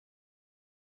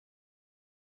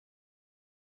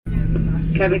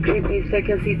Cabin crew, please take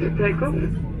your seats to take off.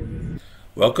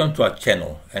 Welcome to our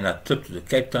channel and our trip to the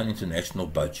Cape Town International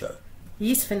Boat Show.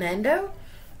 Here's Fernando.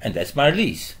 And that's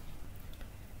Marlies.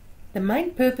 The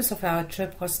main purpose of our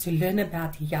trip was to learn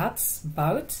about yachts,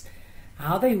 boats,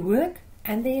 how they work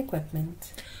and their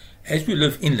equipment. As we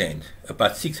live inland,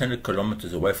 about 600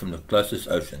 kilometers away from the closest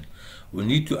ocean, we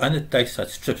need to undertake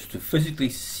such trips to physically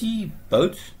see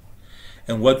boats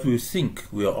and what we think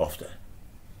we are after.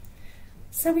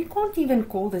 So we can't even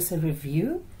call this a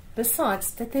review,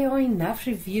 besides that there are enough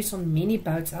reviews on many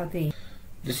boats out there.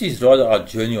 This is rather our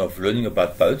journey of learning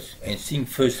about boats and seeing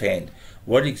firsthand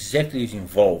what exactly is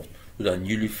involved with our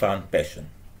newly found passion.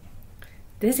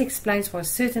 This explains why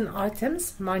certain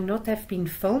items might not have been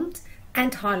filmed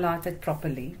and highlighted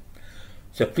properly.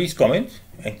 So please comment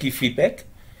and give feedback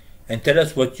and tell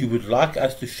us what you would like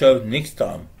us to show next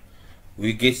time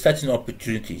we get such an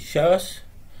opportunity. Show us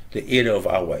the error of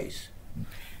our ways.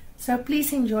 So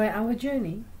please enjoy our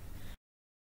journey.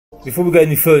 Before we go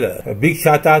any further, a big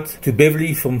shout out to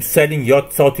Beverly from Sailing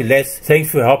Yacht Salty Lass.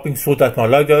 Thanks for helping sort out my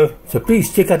logo. So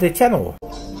please check out their channel.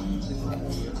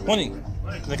 Morning.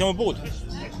 Can I come aboard?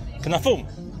 Can I film?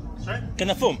 Sorry?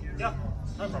 Can I film? Yeah,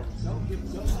 no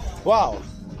problem. Wow.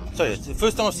 Sorry, it's the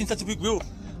first time I've seen such a big wheel.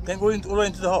 Can go all the way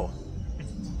into the hole.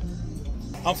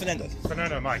 I'm Fernando.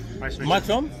 Fernando, Mike. Nice to meet you. Mike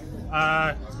from?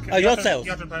 Yacht Sales.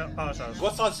 Yacht and Power Sales.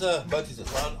 What size boat is it?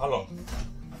 How long?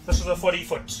 This is a 40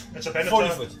 foot. It's a BENETEAU. 40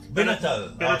 foot.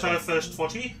 BENETEAU. BENETEAU Okay. First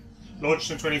 40.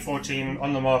 Launched in 2014,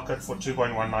 on the market for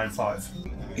 2.195.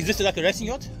 Is this like a racing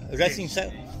yacht? A racing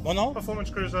sail? No?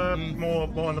 Performance cruiser, more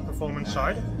on the performance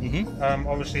side. Mm-hmm.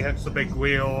 Obviously, hence the big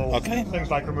wheel. Okay. Things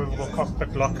like removable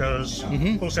cockpit lockers.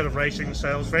 Mm-hmm. Full set of racing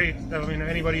sails.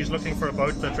 Anybody who's looking for a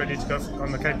boat that's ready to go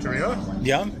on the Cape to Rio.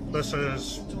 Yeah. This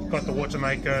has got the water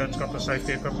maker. It's got the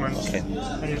safety equipment. Okay.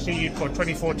 And you see, for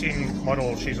 2014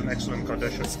 model, she's in excellent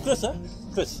condition. Chris, huh?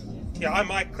 Chris. Yeah, I'm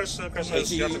Mike. Chris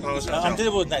is Yacht and Power Sales. I'm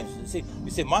terrible with names. See,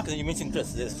 you say Mark and then you mention Chris.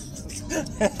 Sorry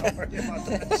about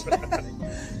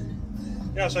that.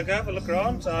 Yeah, so go have a look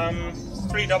around.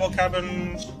 3 double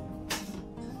cabins.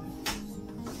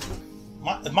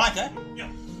 Mike, eh? Yeah.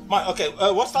 Mike, okay.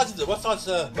 What size is it? What size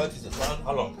boat is it?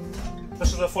 How long?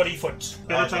 This is a 40 foot.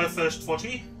 BENETEAU Okay. First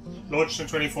 40. Launched in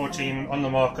 2014, on the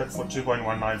market for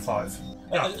 2.195.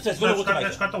 Yeah, So it's got a water maker.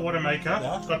 it's got the water maker,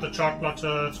 Yeah. It's got the chart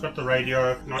plotter, it's got the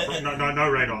radio, no radar. No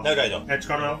radar. It's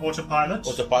got an autopilot.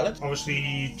 Autopilot?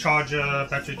 Obviously,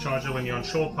 battery charger when you're on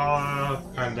shore power,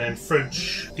 and then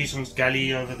fridge, decent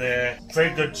galley over there.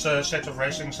 Very good set of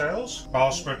racing sails.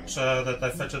 Bowsprit that they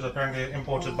fitted, apparently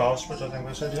imported bowsprit, I think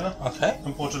they said, yeah. Okay.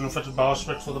 Imported and fitted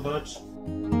bowsprit for the boats.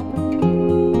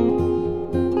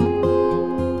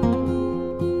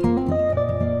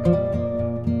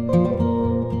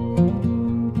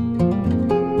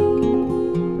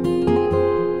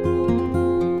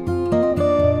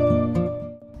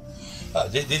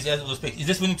 This is the spec. Is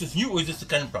this winning to new or is this the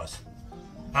current price?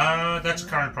 That's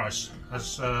current price.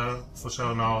 That's for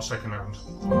sale now, second hand.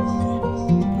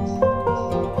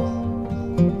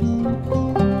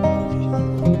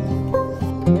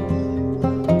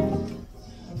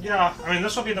 Yeah, I mean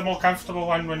this will be the more comfortable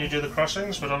one when you do the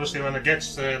crossings, but obviously when it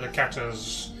gets there, the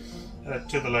catters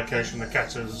to the location, the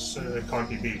catters can't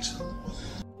be beat.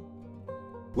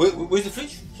 Where's the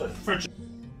fridge? Sorry. Fridge.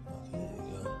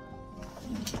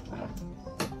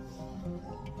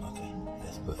 Okay,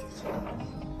 that's perfect.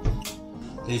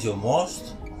 There's your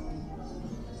mast.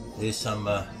 There's some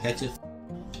hatches.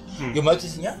 Your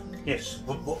motor's in here? Yes.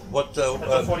 What It's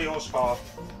a 40 horsepower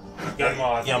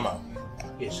Yanmar. Yamaha.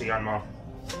 Yes, a Yanmar.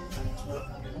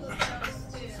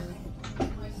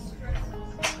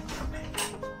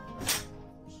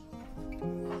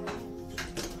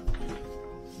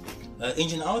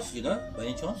 Engine hours, you know, by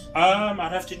any chance?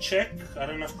 I'd have to check. I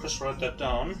don't know if Chris wrote that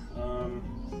down.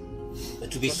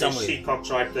 It will be There's somewhere. Seacock's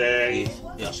right there. Yes,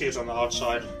 You yeah. can see it on the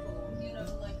outside.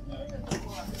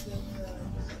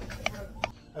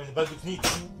 I mean, the boat looks neat.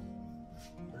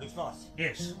 It looks nice.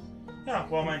 Yes. Yeah,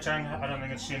 well maintained. I don't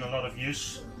think it's seen a lot of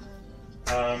use.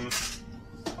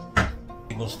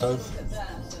 Single stove.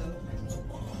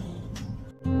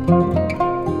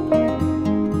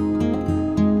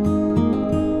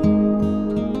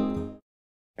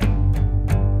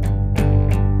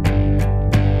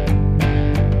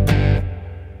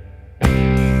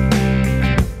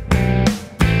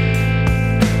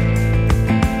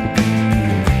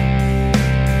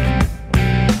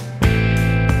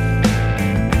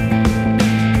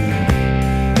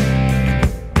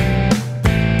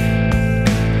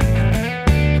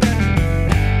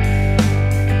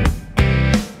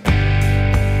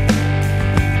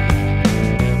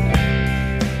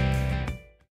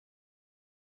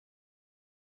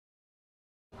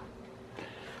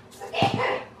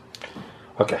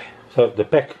 Okay, so the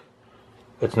pack,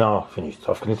 it's now finished.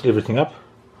 I've connected everything up.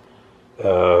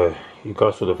 You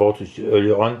guys saw the voltage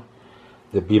earlier on.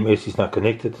 The BMS is now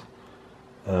connected.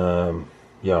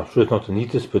 Yeah, I'm sure it's not the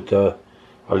neatest, but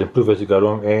I'll improve as I go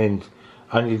along, and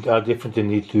I definitely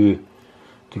need to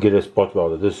get a spot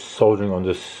welder. This soldering on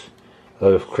this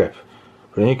load of crap.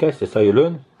 But in any case, that's how you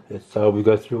learn. That's how we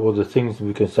go through all the things.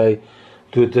 We can say,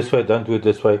 do it this way, don't do it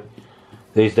this way.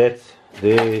 There's that.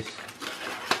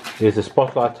 There's the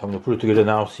spotlight. I'm going to put it together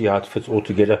now, see how it fits all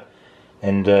together,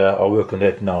 and I'll work on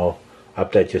that now.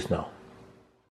 Update just now.